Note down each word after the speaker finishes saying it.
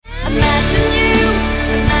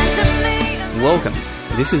Welcome.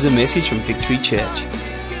 This is a message from Victory Church.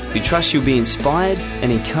 We trust you'll be inspired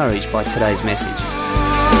and encouraged by today's message.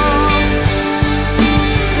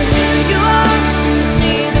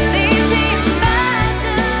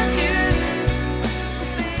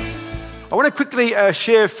 I want to quickly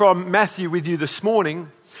share from Matthew with you this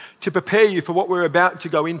morning to prepare you for what we're about to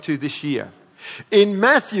go into this year. In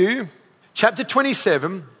Matthew chapter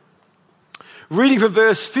 27, reading from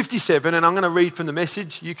verse 57, and I'm going to read from the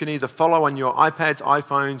message. You can either follow on your iPads,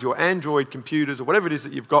 iPhones, your Android computers, or whatever it is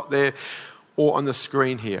that you've got there, or on the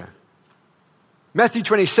screen here. Matthew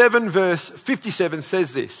 27, verse 57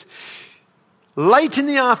 says this: Late in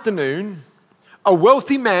the afternoon, a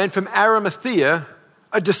wealthy man from Arimathea,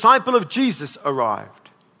 a disciple of Jesus,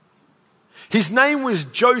 arrived. His name was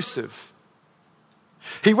Joseph.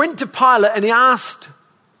 He went to Pilate and he asked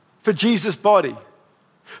for Jesus' body.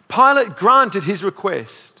 Pilate granted his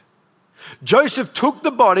request. Joseph took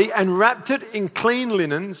the body and wrapped it in clean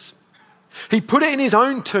linens. He put it in his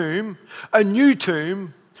own tomb, a new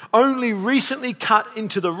tomb, only recently cut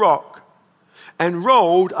into the rock, and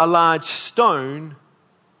rolled a large stone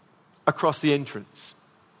across the entrance.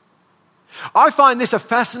 I find this a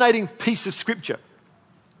fascinating piece of scripture,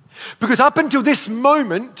 because up until this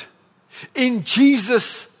moment in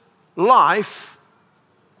Jesus' life,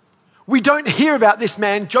 we don't hear about this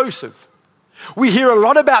man, Joseph. We hear a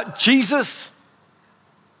lot about Jesus.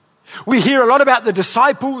 We hear a lot about the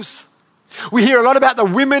disciples. We hear a lot about the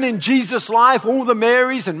women in Jesus' life, all the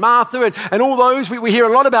Marys and Martha and all those. We hear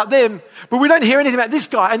a lot about them, but we don't hear anything about this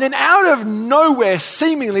guy. And then out of nowhere,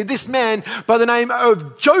 seemingly, this man by the name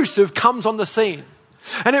of Joseph comes on the scene.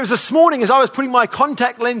 And it was this morning as I was putting my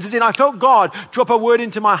contact lenses in, I felt God drop a word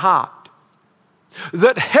into my heart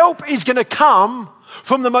that help is going to come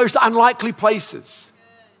from the most unlikely places.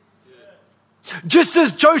 Just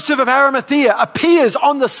as Joseph of Arimathea appears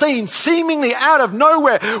on the scene seemingly out of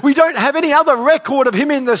nowhere, we don't have any other record of him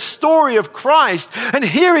in the story of Christ. And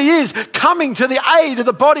here he is coming to the aid of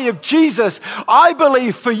the body of Jesus. I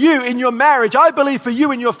believe for you in your marriage, I believe for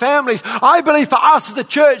you in your families, I believe for us as a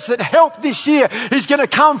church that help this year is going to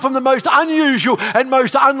come from the most unusual and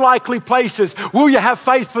most unlikely places. Will you have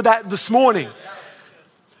faith for that this morning?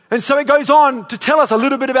 And so it goes on to tell us a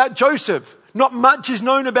little bit about Joseph. Not much is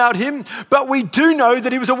known about him, but we do know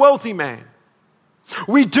that he was a wealthy man.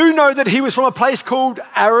 We do know that he was from a place called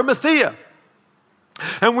Arimathea.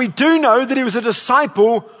 And we do know that he was a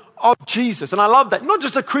disciple of Jesus. And I love that. Not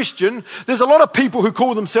just a Christian. There's a lot of people who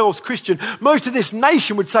call themselves Christian. Most of this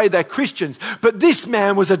nation would say they're Christians. But this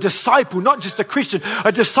man was a disciple, not just a Christian.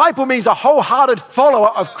 A disciple means a wholehearted follower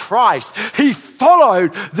of Christ. He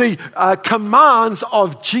followed the commands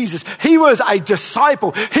of Jesus. He was a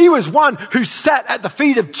disciple. He was one who sat at the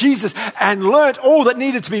feet of Jesus and learned all that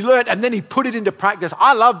needed to be learned, and then he put it into practice.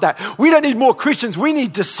 I love that. We don't need more Christians. We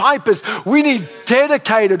need disciples. We need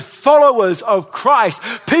dedicated followers of Christ.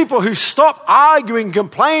 People who stop arguing,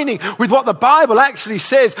 complaining with what the Bible actually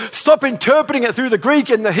says. Stop interpreting it through the Greek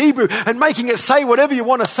and the Hebrew and making it say whatever you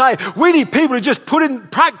want to say. We need people who just put in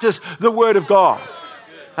practice the Word of God.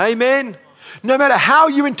 Amen. No matter how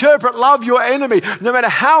you interpret love your enemy, no matter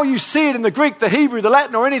how you see it in the Greek, the Hebrew, the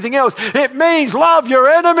Latin, or anything else, it means love your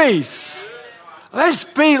enemies. Let's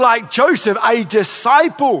be like Joseph, a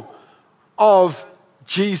disciple of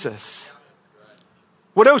Jesus.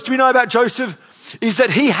 What else do we know about Joseph? Is that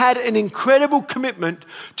he had an incredible commitment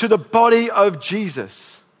to the body of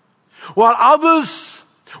Jesus. While others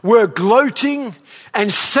were gloating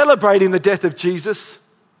and celebrating the death of Jesus,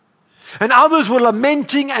 and others were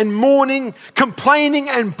lamenting and mourning, complaining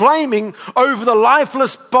and blaming over the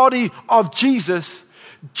lifeless body of Jesus,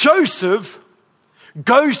 Joseph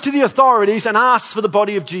goes to the authorities and asks for the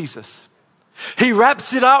body of Jesus. He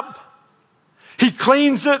wraps it up, he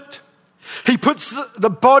cleans it, he puts the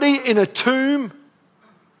body in a tomb,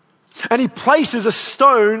 and he places a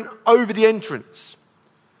stone over the entrance.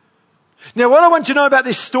 Now, what I want you to know about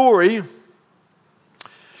this story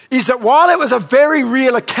is that while it was a very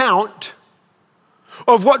real account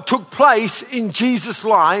of what took place in Jesus'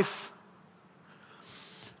 life,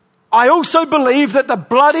 I also believe that the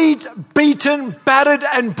bloodied, beaten, battered,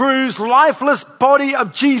 and bruised, lifeless body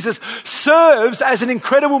of Jesus serves as an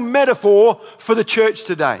incredible metaphor for the church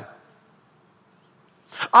today.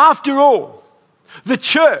 After all, the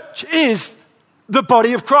church is the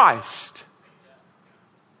body of Christ.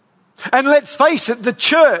 And let's face it, the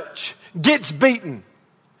church gets beaten,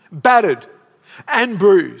 battered, and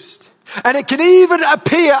bruised. And it can even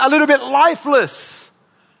appear a little bit lifeless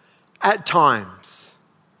at times.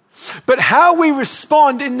 But how we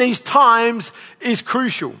respond in these times is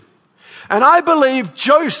crucial. And I believe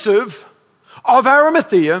Joseph of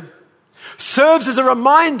Arimathea serves as a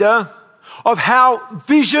reminder of how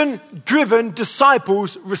vision-driven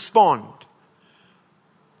disciples respond.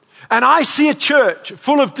 And I see a church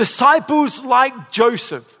full of disciples like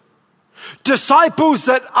Joseph. Disciples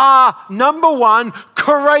that are, number one,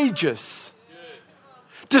 courageous.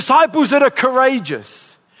 Disciples that are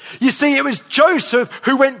courageous. You see, it was Joseph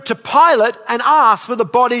who went to Pilate and asked for the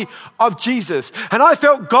body of Jesus. And I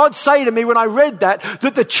felt God say to me when I read that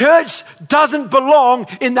the church doesn't belong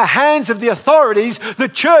in the hands of the authorities. The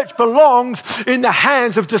church belongs in the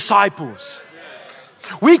hands of disciples.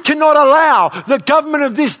 We cannot allow the government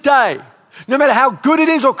of this day, no matter how good it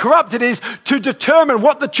is or corrupt it is, to determine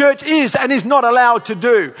what the church is and is not allowed to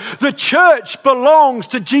do. The church belongs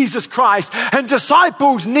to Jesus Christ, and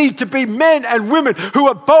disciples need to be men and women who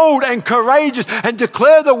are bold and courageous and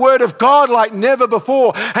declare the word of God like never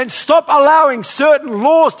before, and stop allowing certain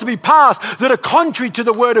laws to be passed that are contrary to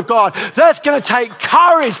the word of God. That's going to take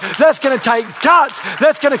courage. That's going to take guts.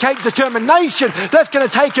 That's going to take determination. That's going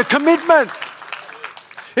to take a commitment.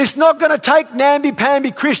 It's not going to take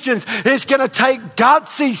namby-pamby Christians. It's going to take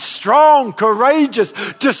gutsy, strong, courageous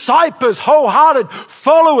disciples, wholehearted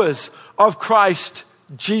followers of Christ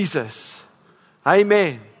Jesus.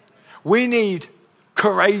 Amen. We need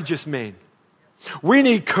courageous men. We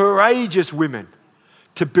need courageous women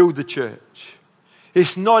to build the church.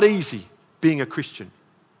 It's not easy being a Christian.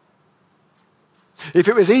 If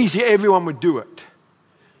it was easy, everyone would do it.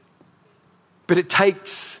 But it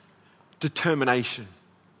takes determination.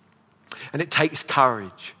 And it takes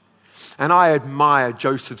courage. And I admire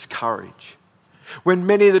Joseph's courage. When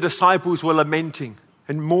many of the disciples were lamenting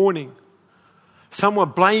and mourning, some were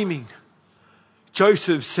blaming,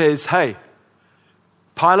 Joseph says, hey,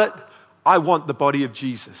 Pilate, I want the body of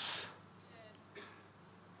Jesus.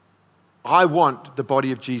 I want the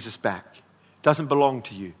body of Jesus back. It doesn't belong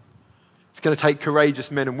to you. It's going to take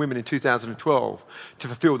courageous men and women in 2012 to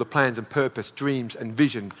fulfill the plans and purpose, dreams and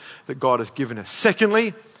vision that God has given us.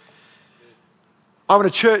 Secondly, I want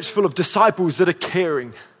a church full of disciples that are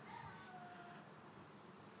caring.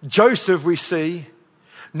 Joseph, we see,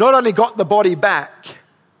 not only got the body back,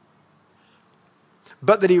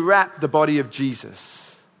 but that he wrapped the body of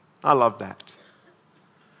Jesus. I love that.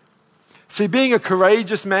 See, being a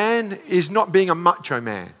courageous man is not being a macho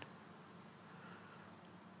man.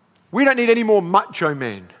 We don't need any more macho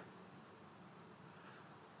men.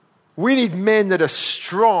 We need men that are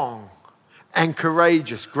strong and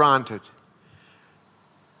courageous, granted.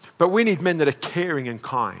 But we need men that are caring and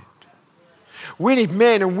kind. We need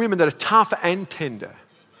men and women that are tough and tender.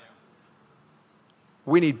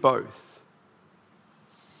 We need both.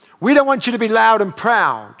 We don't want you to be loud and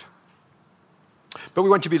proud, but we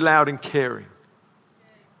want you to be loud and caring.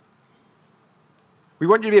 We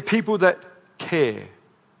want you to be a people that care.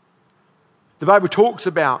 The Bible talks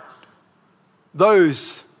about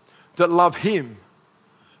those that love Him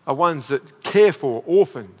are ones that care for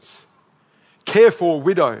orphans, care for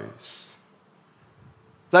widows.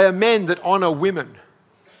 They are men that honor women.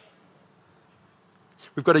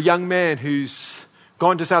 We've got a young man who's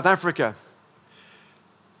gone to South Africa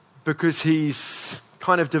because he's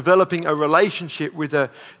kind of developing a relationship with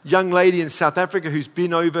a young lady in South Africa who's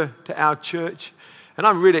been over to our church. And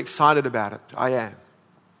I'm really excited about it. I am.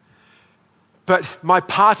 But my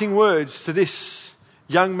parting words to this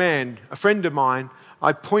young man, a friend of mine,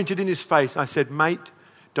 I pointed in his face. I said, mate,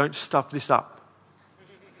 don't stuff this up.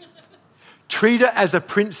 Treat her as a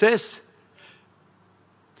princess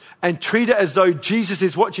and treat her as though Jesus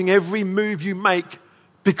is watching every move you make,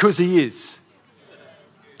 because He is.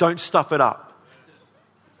 Don't stuff it up.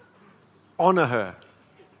 Honor her.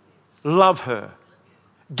 Love her.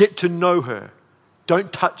 Get to know her.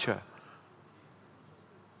 Don't touch her.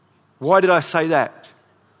 Why did I say that?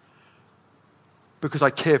 Because I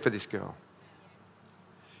care for this girl.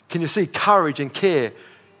 Can you see, courage and care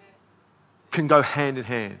can go hand in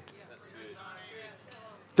hand?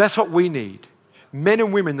 That's what we need. Men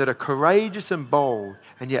and women that are courageous and bold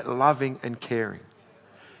and yet loving and caring.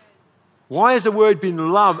 Why has the word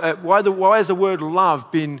been love? Why has the word love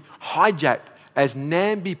been hijacked as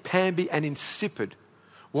namby-pamby and insipid?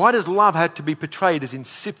 Why does love have to be portrayed as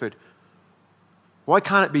insipid? Why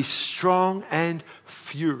can't it be strong and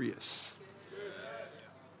furious?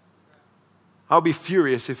 I'll be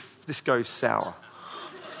furious if this goes sour.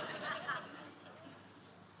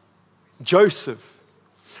 Joseph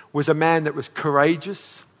was a man that was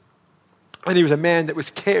courageous, and he was a man that was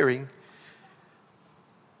caring.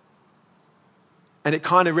 And it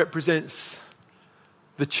kind of represents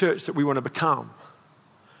the church that we want to become.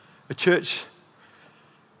 A church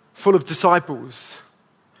full of disciples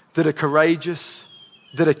that are courageous,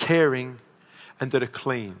 that are caring, and that are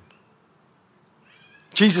clean.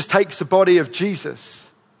 Jesus takes the body of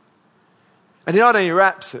Jesus and he not only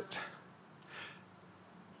wraps it,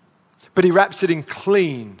 but he wraps it in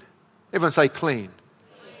clean. Everyone say clean.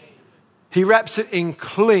 He wraps it in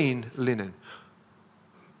clean linen.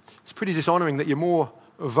 It's pretty dishonoring that you're more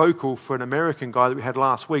vocal for an American guy that we had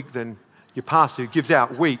last week than your pastor who gives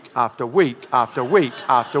out week after week after week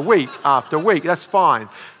after week after week. That's fine.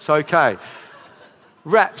 It's okay.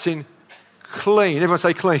 Wraps in clean. Everyone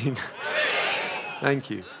say clean. Thank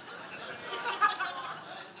you.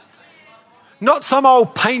 Not some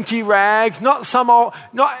old painty rags, but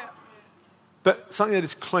something that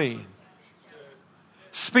is clean.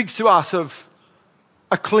 Speaks to us of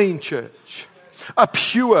a clean church, a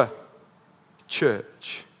pure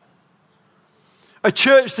church. A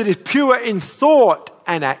church that is pure in thought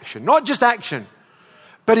and action. Not just action,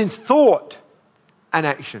 but in thought and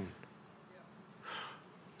action.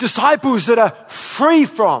 Disciples that are free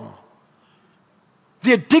from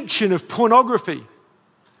the addiction of pornography,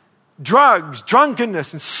 drugs,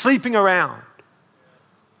 drunkenness, and sleeping around.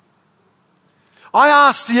 I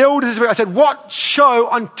asked the elders, I said, what show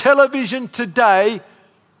on television today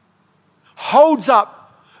holds up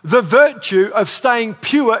the virtue of staying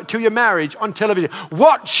pure till your marriage on television?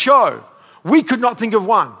 What show? We could not think of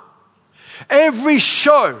one. Every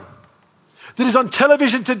show that is on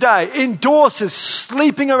television today endorses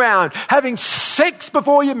sleeping around, having sex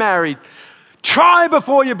before you're married, try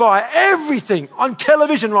before you buy. Everything on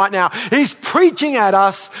television right now is preaching at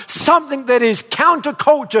us something that is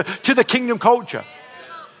counterculture to the kingdom culture.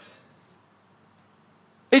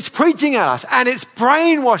 It's preaching at us and it's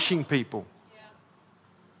brainwashing people.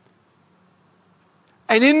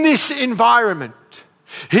 And in this environment,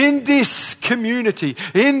 in this community,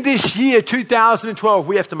 in this year 2012,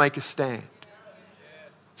 we have to make a stand.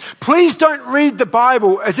 Please don't read the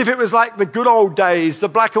Bible as if it was like the good old days, the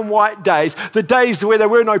black and white days, the days where there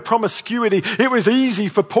were no promiscuity. It was easy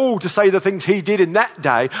for Paul to say the things he did in that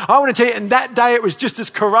day. I want to tell you, in that day it was just as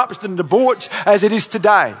corrupt and debauched as it is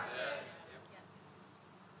today.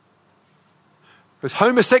 There's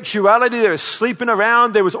homosexuality, there was sleeping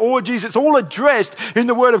around, there was orgies. It's all addressed in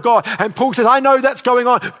the Word of God. And Paul says, I know that's going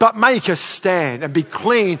on, but make a stand and be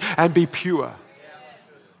clean and be pure.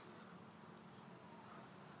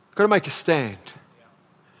 Got to make a stand.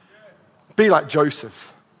 Be like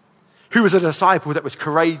Joseph, who was a disciple that was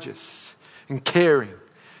courageous and caring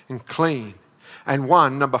and clean. And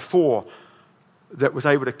one, number 4, that was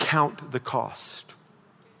able to count the cost.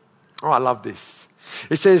 Oh, I love this.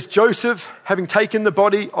 It says, Joseph, having taken the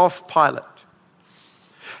body of Pilate,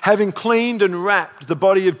 having cleaned and wrapped the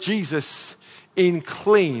body of Jesus in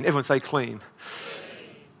clean, everyone say clean,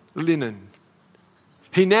 linen.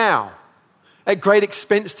 He now, at great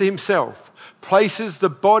expense to himself, places the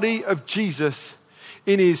body of Jesus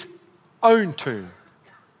in his own tomb.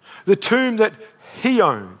 The tomb that he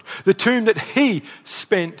owned. The tomb that he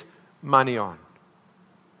spent money on.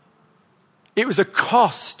 It was a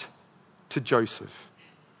cost to Joseph.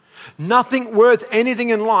 Nothing worth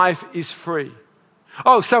anything in life is free.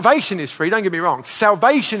 Oh, salvation is free, don't get me wrong.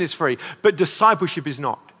 Salvation is free, but discipleship is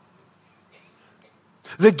not.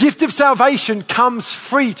 The gift of salvation comes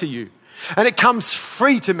free to you, and it comes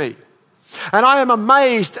free to me. And I am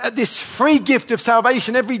amazed at this free gift of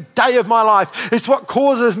salvation every day of my life. It's what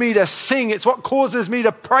causes me to sing. It's what causes me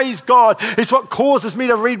to praise God. It's what causes me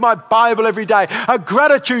to read my Bible every day. A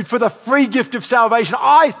gratitude for the free gift of salvation.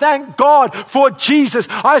 I thank God for Jesus.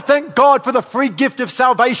 I thank God for the free gift of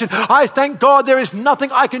salvation. I thank God there is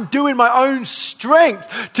nothing I can do in my own strength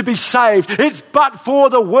to be saved. It's but for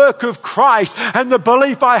the work of Christ and the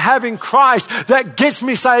belief I have in Christ that gets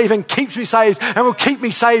me saved and keeps me saved and will keep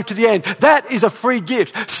me saved to the end. That is a free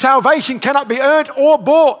gift. Salvation cannot be earned or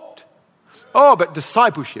bought. Oh, but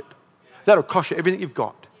discipleship, that'll cost you everything you've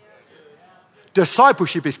got.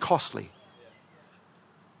 Discipleship is costly.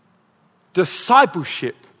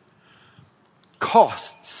 Discipleship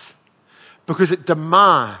costs because it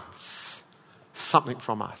demands something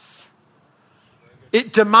from us.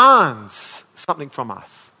 It demands something from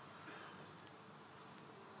us.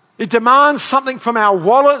 It demands something from our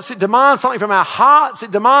wallets. It demands something from our hearts.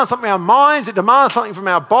 It demands something from our minds. It demands something from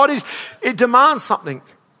our bodies. It demands something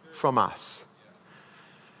from us.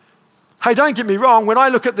 Hey, don't get me wrong. When I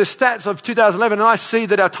look at the stats of 2011 and I see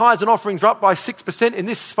that our tithes and offerings are up by 6% in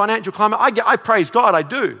this financial climate, I praise God, I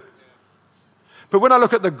do. But when I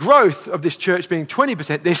look at the growth of this church being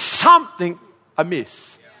 20%, there's something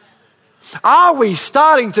amiss. Are we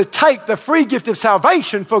starting to take the free gift of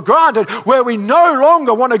salvation for granted, where we no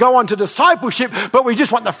longer want to go on to discipleship, but we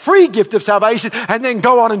just want the free gift of salvation and then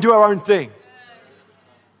go on and do our own thing?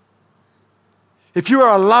 If you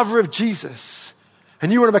are a lover of Jesus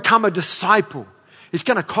and you want to become a disciple, it's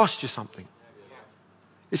going to cost you something.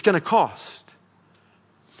 It's going to cost.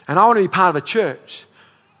 And I want to be part of a church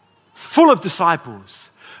full of disciples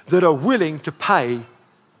that are willing to pay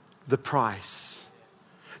the price.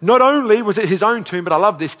 Not only was it his own tomb, but I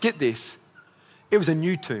love this, get this, it was a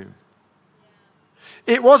new tomb.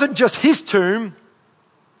 It wasn't just his tomb,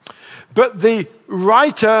 but the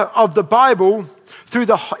writer of the Bible, through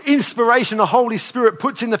the inspiration the Holy Spirit,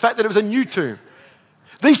 puts in the fact that it was a new tomb.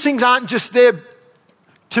 These things aren't just there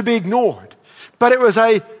to be ignored, but it was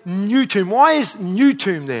a new tomb. Why is new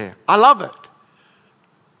tomb there? I love it.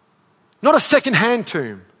 Not a second-hand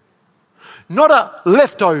tomb. Not a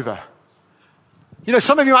leftover. You know,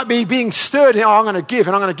 some of you might be being stirred. I'm going to give,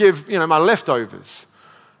 and I'm going to give, my leftovers.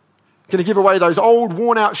 I'm going to give away those old,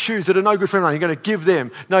 worn-out shoes that are no good for anyone. You're going to give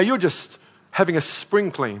them. No, you're just having a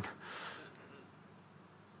spring clean.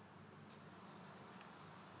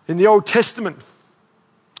 In the Old Testament,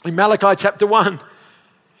 in Malachi chapter 1,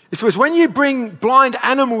 it says, when you bring blind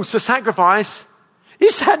animals to sacrifice,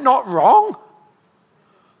 is that not wrong?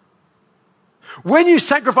 When you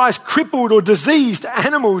sacrifice crippled or diseased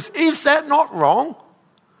animals, is that not wrong?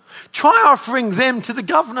 Try offering them to the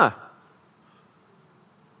governor.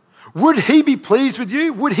 Would he be pleased with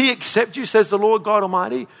you? Would he accept you, says the Lord God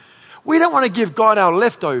Almighty? We don't want to give God our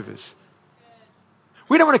leftovers.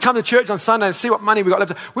 We don't want to come to church on Sunday and see what money we got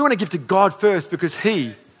left. We want to give to God first because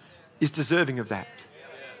he is deserving of that.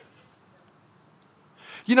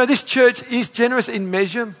 You know, this church is generous in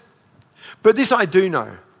measure, but this I do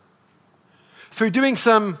know. Through doing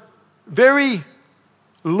some very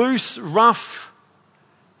loose, rough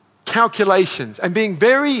calculations and being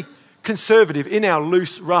very conservative in our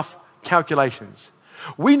loose, rough calculations,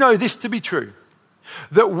 we know this to be true,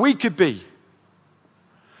 that we could be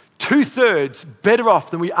 2/3 better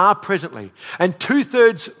off than we are presently and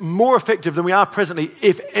 2/3 more effective than we are presently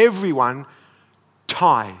if everyone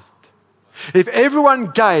tithed. If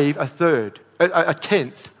everyone gave a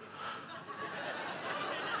tenth.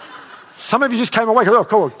 Some of you just came awake. Oh,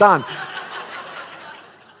 cool, done.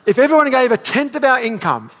 If everyone gave a tenth of our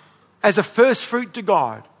income as a first fruit to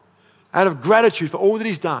God, out of gratitude for all that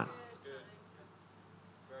he's done,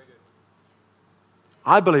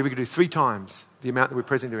 I believe we could do 3 times the amount that we're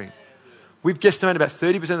presently doing. We've guesstimated about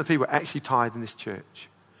 30% of the people actually tithe in this church.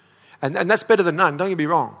 And that's better than none, don't get me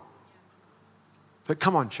wrong. But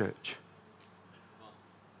come on, church.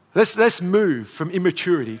 Let's move from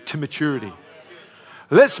immaturity to maturity.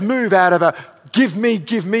 Let's move out of a give me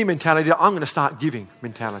mentality to I'm going to start giving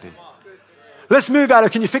mentality. Let's move out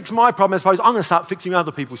of can you fix my problem as opposed to I'm going to start fixing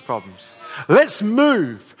other people's problems. Let's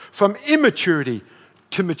move from immaturity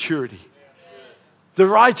to maturity. The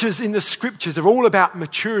writers in the scriptures are all about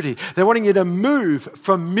maturity. They're wanting you to move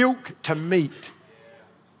from milk to meat.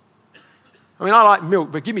 I mean, I like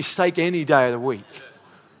milk, but give me steak any day of the week.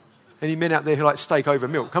 Any men out there who like steak over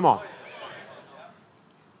milk? Come on.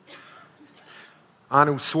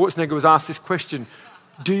 Arnold Schwarzenegger was asked this question.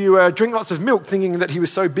 Do you drink lots of milk, thinking that he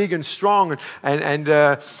was so big and strong and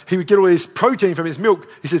he would get all his protein from his milk?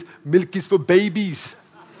 He says, milk is for babies.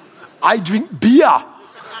 I drink beer.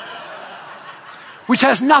 Which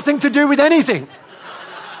has nothing to do with anything.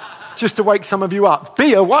 Just to wake some of you up.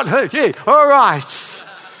 Beer, what? Yeah, all right.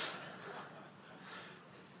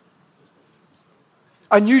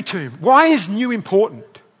 A new tomb. Why is new important?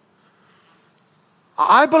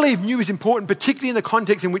 I believe new is important, particularly in the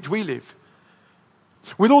context in which we live.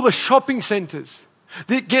 With all the shopping centres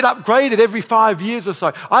that get upgraded every 5 years or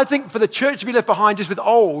so. I think for the church to be left behind just with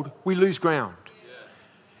old, we lose ground.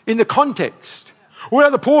 In the context. We're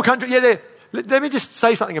in the poor country. Yeah, let me just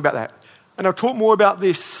say something about that. And I'll talk more about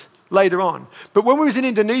this later on. But when we was in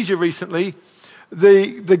Indonesia recently,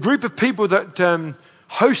 the group of people that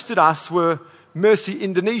hosted us were Mercy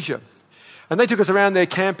Indonesia. And they took us around their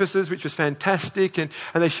campuses, which was fantastic, and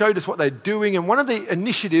they showed us what they're doing. And one of the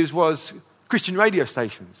initiatives was Christian radio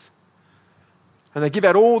stations. And they give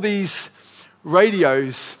out all these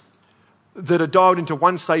radios that are dialed into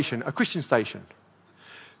one station, a Christian station.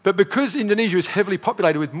 But because Indonesia is heavily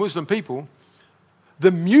populated with Muslim people,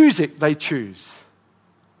 the music they choose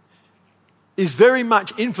is very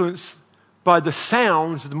much influenced by the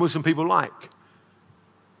sounds that the Muslim people like.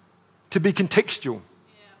 To be contextual.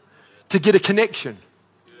 To get a connection.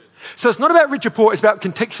 So it's not about rich or poor, it's about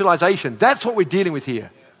contextualization. That's what we're dealing with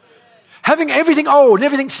here. Having everything old and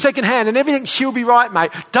everything secondhand and everything she'll be right,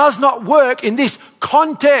 mate, does not work in this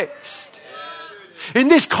context. In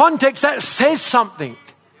this context, that says something.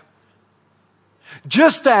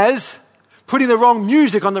 Just as putting the wrong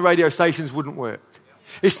music on the radio stations wouldn't work.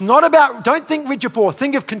 It's not about, don't think rich or poor,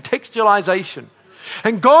 think of contextualization.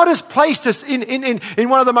 And God has placed us in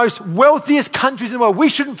one of the most wealthiest countries in the world. We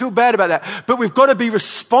shouldn't feel bad about that, but we've got to be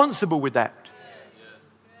responsible with that.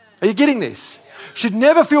 Are you getting this? Should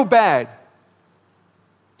never feel bad.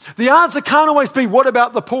 The answer can't always be, what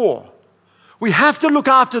about the poor? We have to look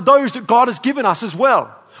after those that God has given us as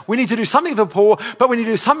well. We need to do something for the poor, but we need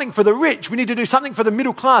to do something for the rich. We need to do something for the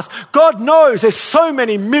middle class. God knows there's so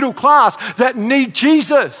many middle class that need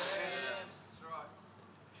Jesus.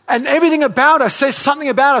 And everything about us says something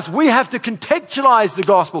about us. We have to contextualize the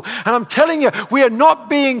gospel. And I'm telling you, we are not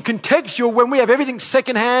being contextual when we have everything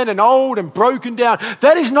secondhand and old and broken down.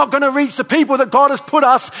 That is not going to reach the people that God has put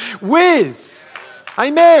us with.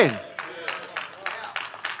 Amen.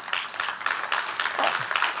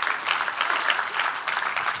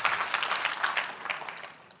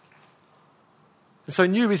 And so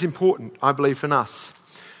new is important, I believe, for us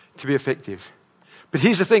to be effective. But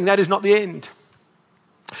here's the thing, that is not the end.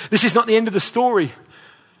 This is not the end of the story.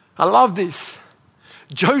 I love this.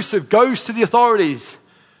 Joseph goes to the authorities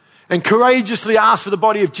and courageously asks for the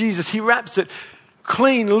body of Jesus. He wraps it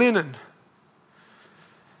clean linen.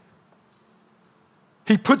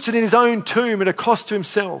 He puts it in his own tomb at a cost to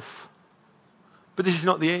himself. But this is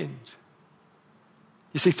not the end.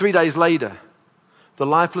 You see, 3 days later, the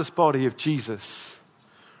lifeless body of Jesus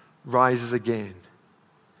rises again.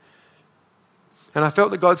 And I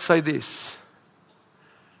felt that God say this,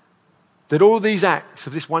 that all these acts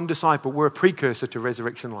of this one disciple were a precursor to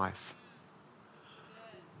resurrection life.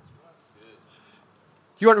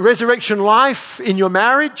 You want resurrection life in your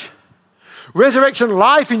marriage? Resurrection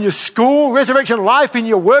life in your school? Resurrection life in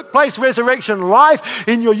your workplace? Resurrection life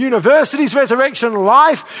in your universities? Resurrection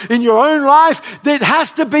life in your own life? There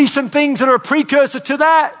has to be some things that are a precursor to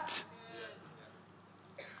that.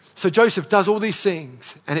 So Joseph does all these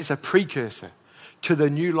things, and it's a precursor to the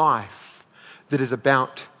new life that is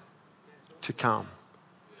about to come.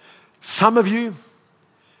 Some of you,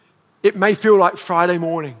 it may feel like Friday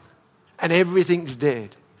morning and everything's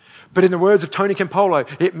dead. But in the words of Tony Campolo,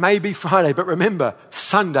 it may be Friday, but remember,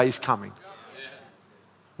 Sunday's coming.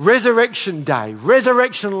 Resurrection day,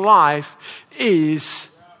 resurrection life is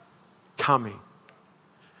coming.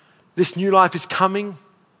 This new life is coming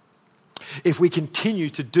if we continue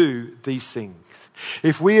to do these things.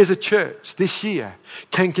 If we as a church this year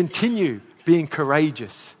can continue being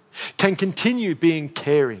courageous, can continue being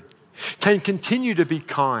caring, can continue to be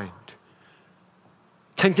kind,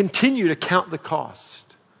 can continue to count the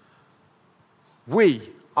cost, we,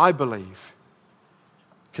 I believe,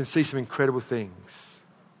 can see some incredible things.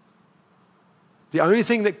 The only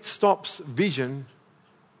thing that stops vision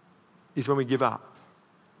is when we give up.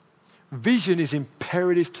 Vision is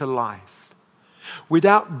imperative to life.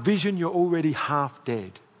 Without vision, you're already half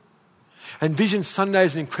dead. And Vision Sunday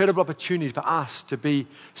is an incredible opportunity for us to be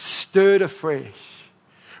stirred afresh,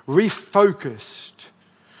 refocused,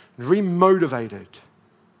 remotivated,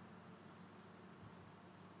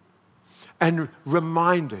 and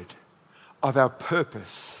reminded of our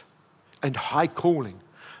purpose and high calling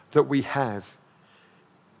that we have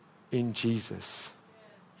in Jesus.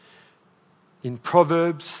 In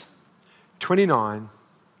Proverbs 29,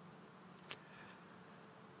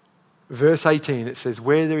 verse 18, it says,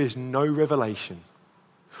 where there is no revelation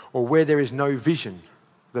or where there is no vision,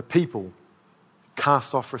 the people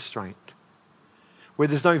cast off restraint. Where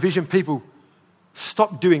there's no vision, people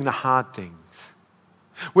stop doing the hard things.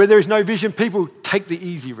 Where there is no vision, people take the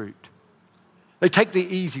easy route. They take the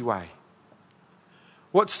easy way.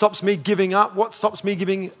 What stops me giving up? What stops me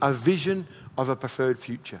giving a vision of a preferred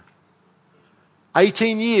future?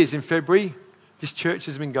 18 years in February, this church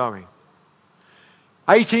has been going.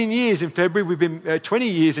 18 years in February, 20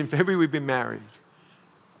 years in February, we've been married.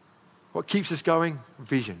 What keeps us going?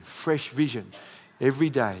 Vision, fresh vision.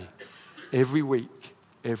 Every day, every week,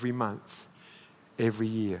 every month, every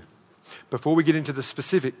year. Before we get into the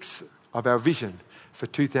specifics of our vision for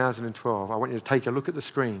 2012, I want you to take a look at the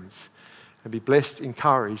screens and be blessed,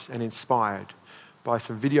 encouraged, and inspired by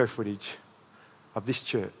some video footage of this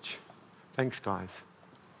church. Thanks, guys.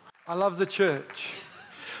 I love the church.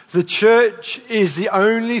 The church is the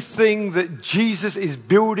only thing that Jesus is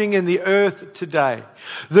building in the earth today.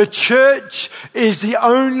 The church is the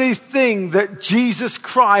only thing that Jesus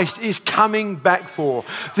Christ is coming back for.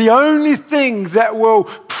 The only thing that will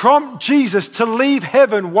prompt Jesus to leave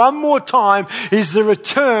heaven one more time is the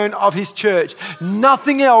return of his church.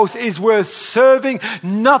 Nothing else is worth serving.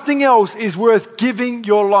 Nothing else is worth giving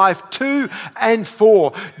your life to and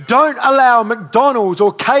for. Don't allow McDonald's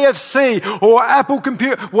or KFC or Apple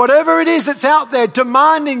Computer whatever it is that's out there,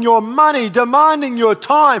 demanding your money, demanding your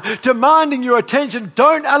time, demanding your attention.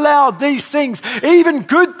 Don't allow these things, even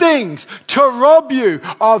good things, to rob you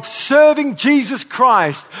of serving Jesus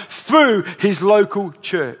Christ through his local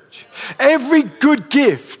church. Every good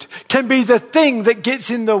gift can be the thing that gets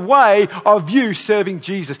in the way of you serving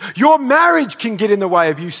Jesus. Your marriage can get in the way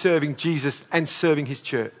of you serving Jesus and serving his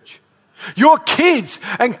church. Your kids,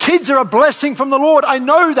 and kids are a blessing from the Lord. I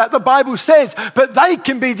know that the Bible says, but they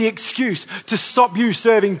can be the excuse to stop you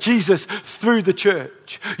serving Jesus through the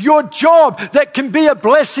church. Your job that can be a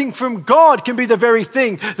blessing from God can be the very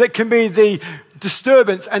thing that can be the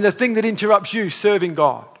disturbance and the thing that interrupts you serving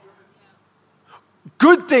God.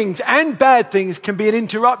 Good things and bad things can be an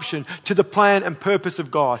interruption to the plan and purpose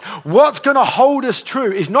of God. What's going to hold us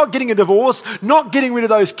true is not getting a divorce, not getting rid of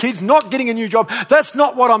those kids, not getting a new job. That's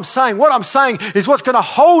not what I'm saying. What I'm saying is what's going to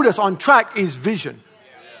hold us on track is vision.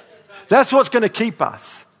 That's what's going to keep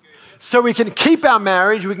us. So we can keep our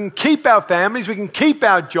marriage, we can keep our families, we can keep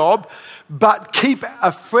our job, but keep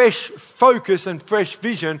a fresh focus and fresh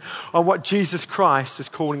vision on what Jesus Christ is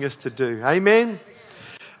calling us to do. Amen?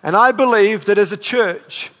 And I believe that as a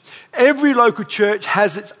church, every local church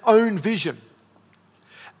has its own vision.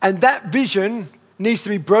 And that vision needs to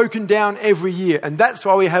be broken down every year. And that's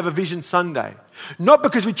why we have a Vision Sunday. Not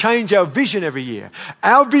because we change our vision every year.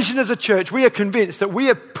 Our vision as a church, we are convinced that we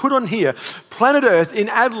are put on here, planet Earth in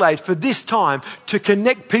Adelaide, for this time to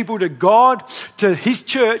connect people to God, to his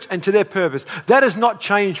church, and to their purpose. That has not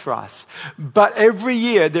changed for us. But every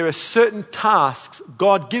year there are certain tasks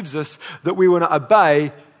God gives us that we want to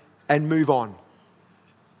obey and move on.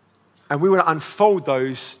 And we want to unfold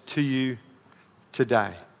those to you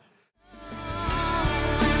today.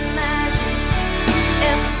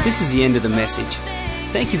 This is the end of the message.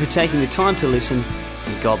 Thank you for taking the time to listen,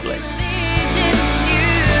 and God bless.